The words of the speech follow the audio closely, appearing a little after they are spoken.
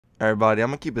Everybody, I'm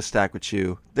gonna keep a stack with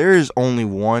you. There is only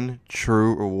one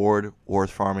true reward worth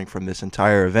farming from this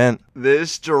entire event.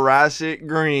 This Jurassic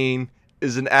green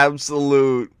is an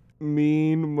absolute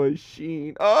mean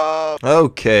machine. Oh.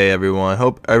 Okay, everyone.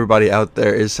 Hope everybody out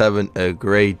there is having a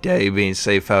great day, being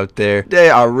safe out there.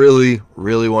 Today, I really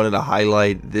wanted to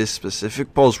highlight this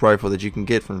specific pulse rifle that you can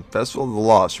get from Festival of the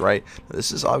Lost, right?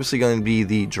 This is obviously going to be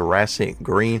the Jurassic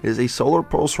green. It is a solar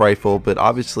pulse rifle, but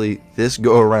obviously this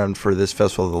go around for this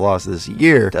Festival of the Lost this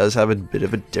year does have a bit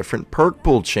of a different perk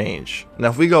pool change. Now,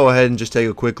 if we go ahead and just take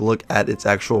a quick look at its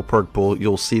actual perk pool,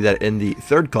 you'll see that in the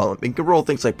third column, it can roll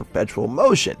things like perpetual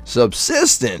motion,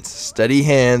 subsistence, steady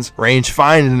hands, range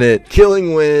finding it,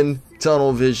 killing wind,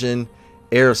 tunnel vision,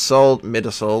 air assault, mid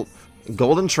assault,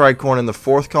 golden tricorn in the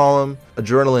fourth column,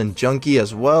 adrenaline junkie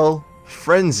as well,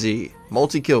 frenzy,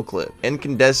 multi-kill clip,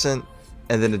 incandescent,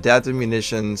 and then adaptive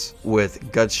munitions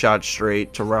with gut shot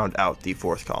straight to round out the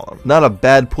fourth column. Not a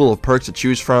bad pool of perks to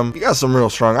choose from. You got some real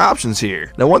strong options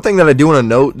here. Now, one thing that I do want to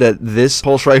note that this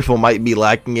pulse rifle might be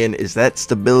lacking in is that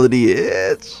stability.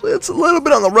 It's a little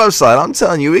bit on the rough side. I'm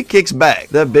telling you, it kicks back.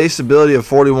 That base stability of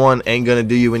 41 ain't gonna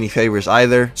do you any favors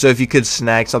either. So if you could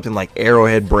snag something like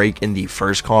arrowhead break in the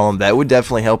first column, that would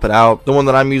definitely help it out. The one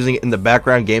that I'm using in the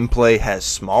background gameplay has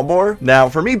small bore. Now,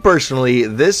 for me personally,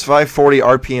 this 540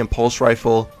 RPM pulse rifle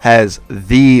has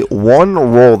the one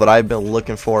roll that I've been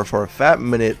looking for a fat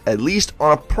minute, at least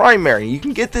on a primary. You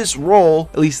can get this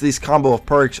roll, at least this combo of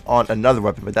perks, on another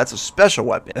weapon, but that's a special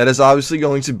weapon. That is obviously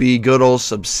going to be good old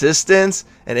subsistence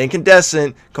and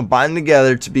incandescent combined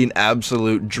together to be an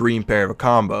absolute dream pair of a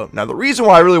combo. Now, the reason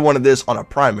why I really wanted this on a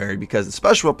primary, because the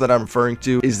special weapon that I'm referring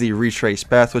to is the retrace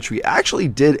path, which we actually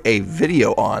did a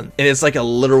video on, and it's like a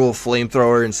literal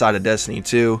flamethrower inside of Destiny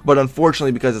 2. But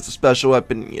unfortunately, because it's a special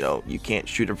weapon, you know, you can't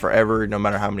shoot it forever no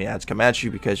matter how many ads come at you,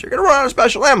 because you're gonna run out of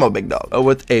special ammo, big dog. But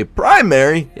with a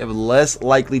primary, you have a less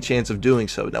likely chance of doing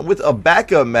so. Now, with a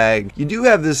backup mag, you do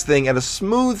have this thing at a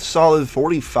smooth solid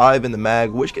 45 in the mag,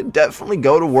 which can definitely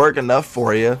go to work enough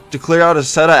for you to clear out a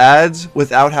set of ads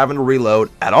without having to reload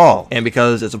at all. And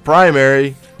because it's a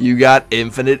primary, you got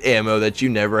infinite ammo that you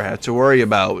never have to worry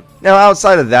about. Now,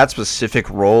 outside of that specific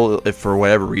role, if for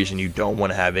whatever reason you don't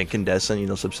want to have incandescent, you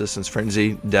know, subsistence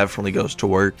frenzy definitely goes to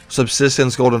work.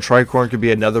 Subsistence golden tricorn could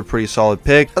be another pretty solid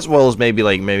pick, as well as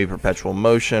maybe perpetual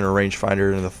motion or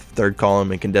rangefinder in the third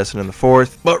column, incandescent in the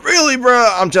fourth. But really,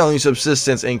 bro, I'm telling you,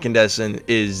 subsistence incandescent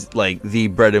is like the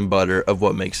bread and butter of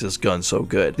what makes this gun so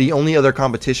good. The only other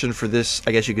competition for this,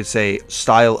 I guess you could say,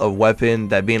 style of weapon,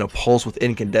 that being a pulse with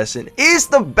incandescent, is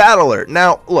the battler.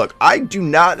 Now, look, I do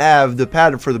not have the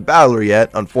pattern for the battler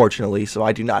yet, unfortunately, so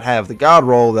I do not have the god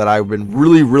roll that I would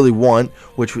really want,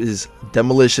 which is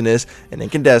demolitionist and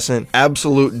incandescent.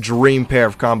 Absolute dream pair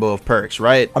of combo of perks,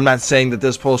 right? I'm not saying that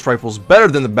this pulse rifle is better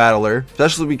than the battler,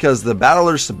 especially because the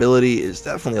battler's stability is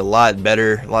definitely a lot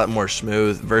better, a lot more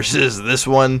smooth versus this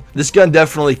one. This gun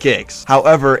definitely kicks.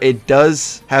 However, it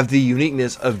does have the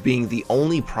uniqueness of being the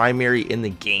only primary in the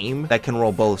game that can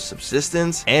roll both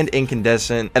subsistence and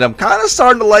incandescent. And I'm kind of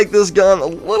starting to like this gun a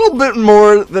little bit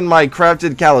more than my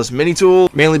crafted Calus mini tool,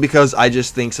 mainly because I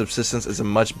just think subsistence is a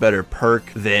much better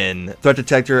perk than threat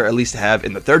detector, at least to have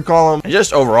in the third column. And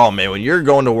just overall, man, when you're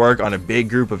going to work on a big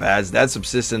group of ads, that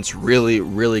subsistence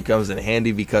really comes in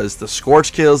handy, because the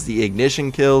scorch kills, the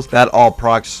ignition kills, that all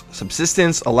procs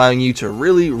subsistence, allowing you to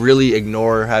really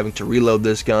ignore having to reload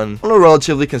this gun on a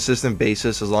relatively consistent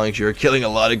basis, as long as you're killing a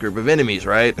lot of group of enemies,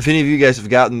 right? If any of you guys have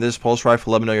gotten this pulse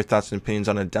rifle, let me know your thoughts and opinions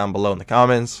on it down below in the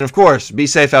comments. And of course, be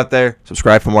safe out there.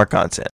 Subscribe for more content.